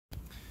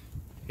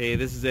Hey,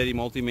 this is Eddie,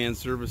 Multi-Man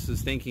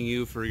Services, thanking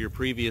you for your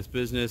previous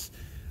business.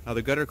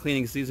 The gutter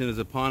cleaning season is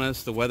upon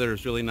us. The weather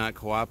is really not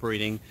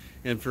cooperating.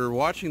 And for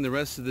watching the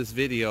rest of this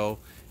video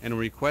and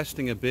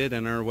requesting a bid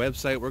on our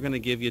website, we're going to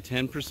give you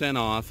 10%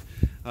 off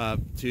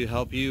to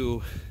help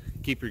you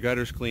keep your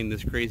gutters clean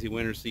this crazy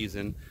winter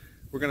season.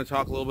 We're going to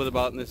talk a little bit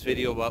about in this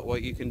video about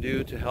what you can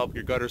do to help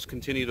your gutters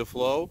continue to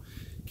flow,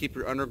 keep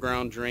your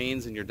underground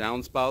drains and your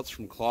downspouts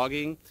from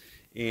clogging,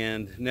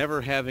 and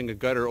never having a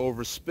gutter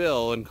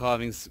overspill and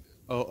causing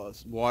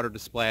water to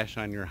splash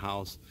on your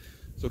house.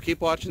 So keep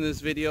watching this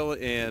video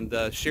and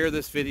share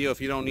this video if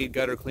you don't need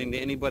gutter cleaned to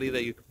anybody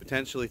that you could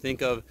potentially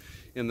think of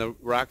in the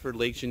Rockford,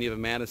 Lake Geneva,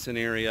 Madison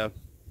area,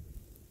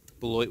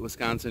 Beloit,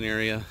 Wisconsin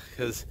area,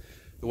 because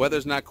the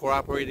weather's not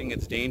cooperating.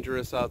 It's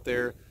dangerous out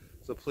there.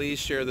 So please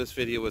share this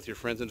video with your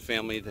friends and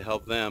family to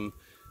help them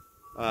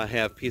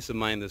have peace of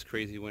mind this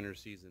crazy winter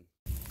season.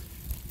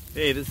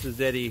 Hey, this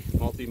is Eddie,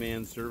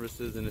 Multi-Man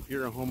Services, and if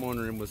you're a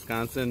homeowner in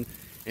Wisconsin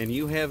and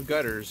you have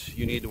gutters,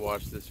 you need to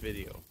watch this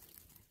video.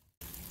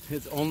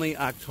 It's only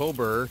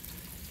October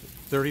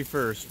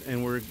 31st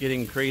and we're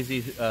getting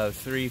crazy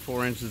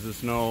 3-4 inches of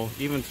snow,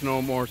 even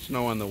more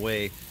snow on the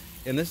way.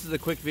 And this is a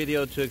quick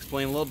video to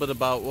explain a little bit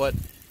about what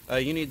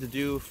you need to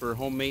do for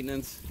home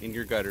maintenance in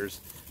your gutters.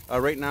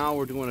 Right now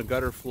we're doing a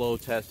gutter flow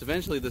test.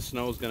 Eventually the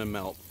snow is going to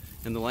melt,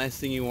 and the last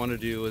thing you want to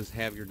do is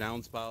have your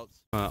downspouts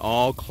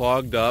all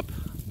clogged up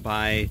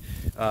by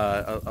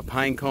a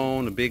pine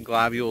cone, a big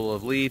globule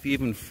of leaf,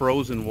 even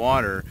frozen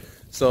water.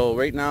 So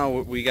right now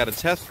we got a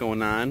test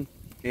going on,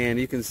 and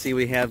you can see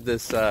we have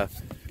this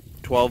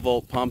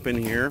 12-volt pump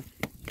in here,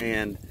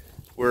 and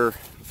we're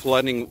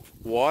flooding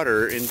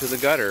water into the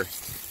gutter.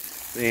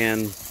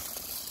 And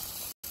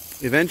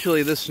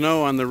eventually this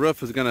snow on the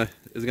roof is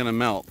gonna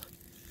melt.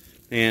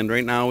 And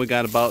right now we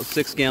got about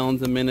 6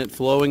 gallons a minute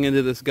flowing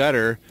into this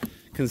gutter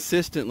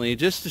consistently,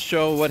 just to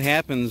show what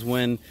happens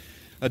when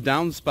a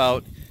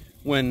downspout,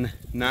 when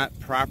not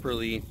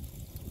properly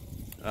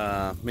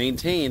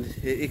maintained,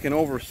 it can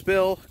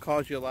overspill,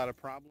 cause you a lot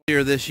of problems.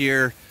 Here this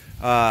year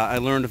I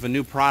learned of a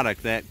new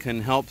product that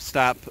can help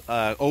stop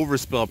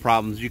overspill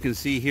problems. You can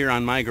see here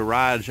on my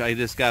garage I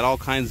just got all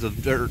kinds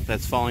of dirt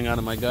that's falling out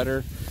of my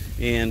gutter,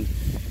 and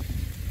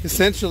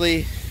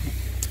essentially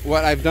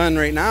what I've done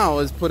right now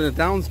is put a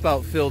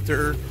downspout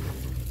filter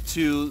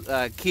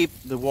to keep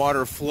the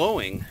water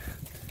flowing.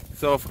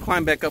 So if I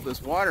climb back up this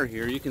water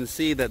here, you can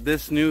see that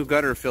this new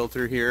gutter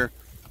filter here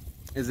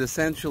is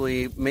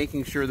essentially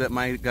making sure that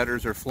my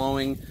gutters are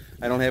flowing.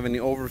 I don't have any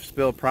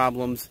overspill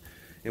problems,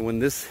 and when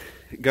this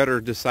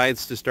gutter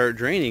decides to start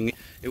draining,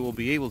 it will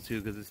be able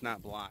to, because it's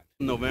not blocked.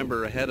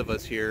 November ahead of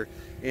us here,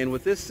 and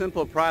with this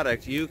simple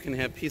product you can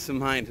have peace of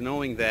mind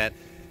knowing that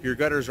your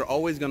gutters are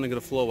always going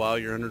to flow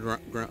out, your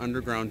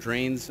underground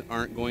drains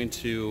aren't going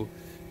to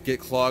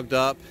get clogged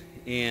up,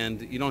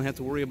 and you don't have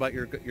to worry about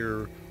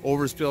your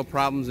overspill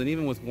problems. And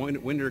even with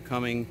winter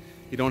coming,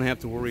 you don't have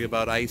to worry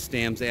about ice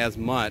dams as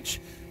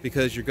much,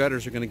 because your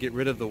gutters are going to get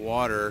rid of the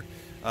water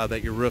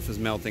that your roof is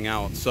melting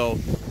out. So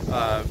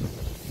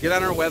get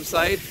on our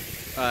website,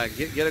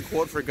 get a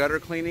quote for gutter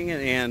cleaning,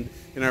 and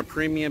in our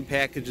premium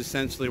package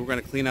essentially we're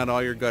going to clean out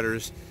all your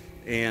gutters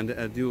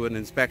and do an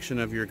inspection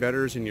of your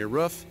gutters and your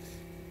roof,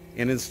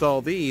 and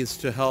install these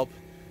to help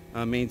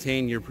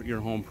maintain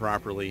your home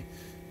properly.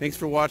 Thanks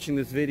for watching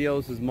this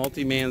video. This is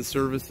Multi-Man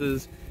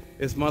Services.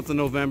 This month of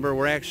November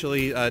we're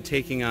actually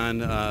taking on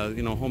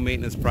home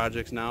maintenance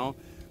projects now.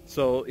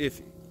 So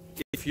if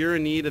you're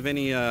in need of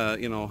any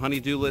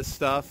honey-do list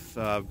stuff,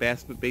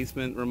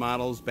 basement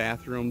remodels,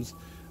 bathrooms,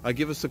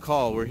 give us a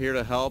call. We're here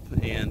to help,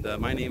 and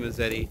my name is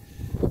Eddie,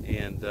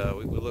 and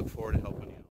we look forward to helping you.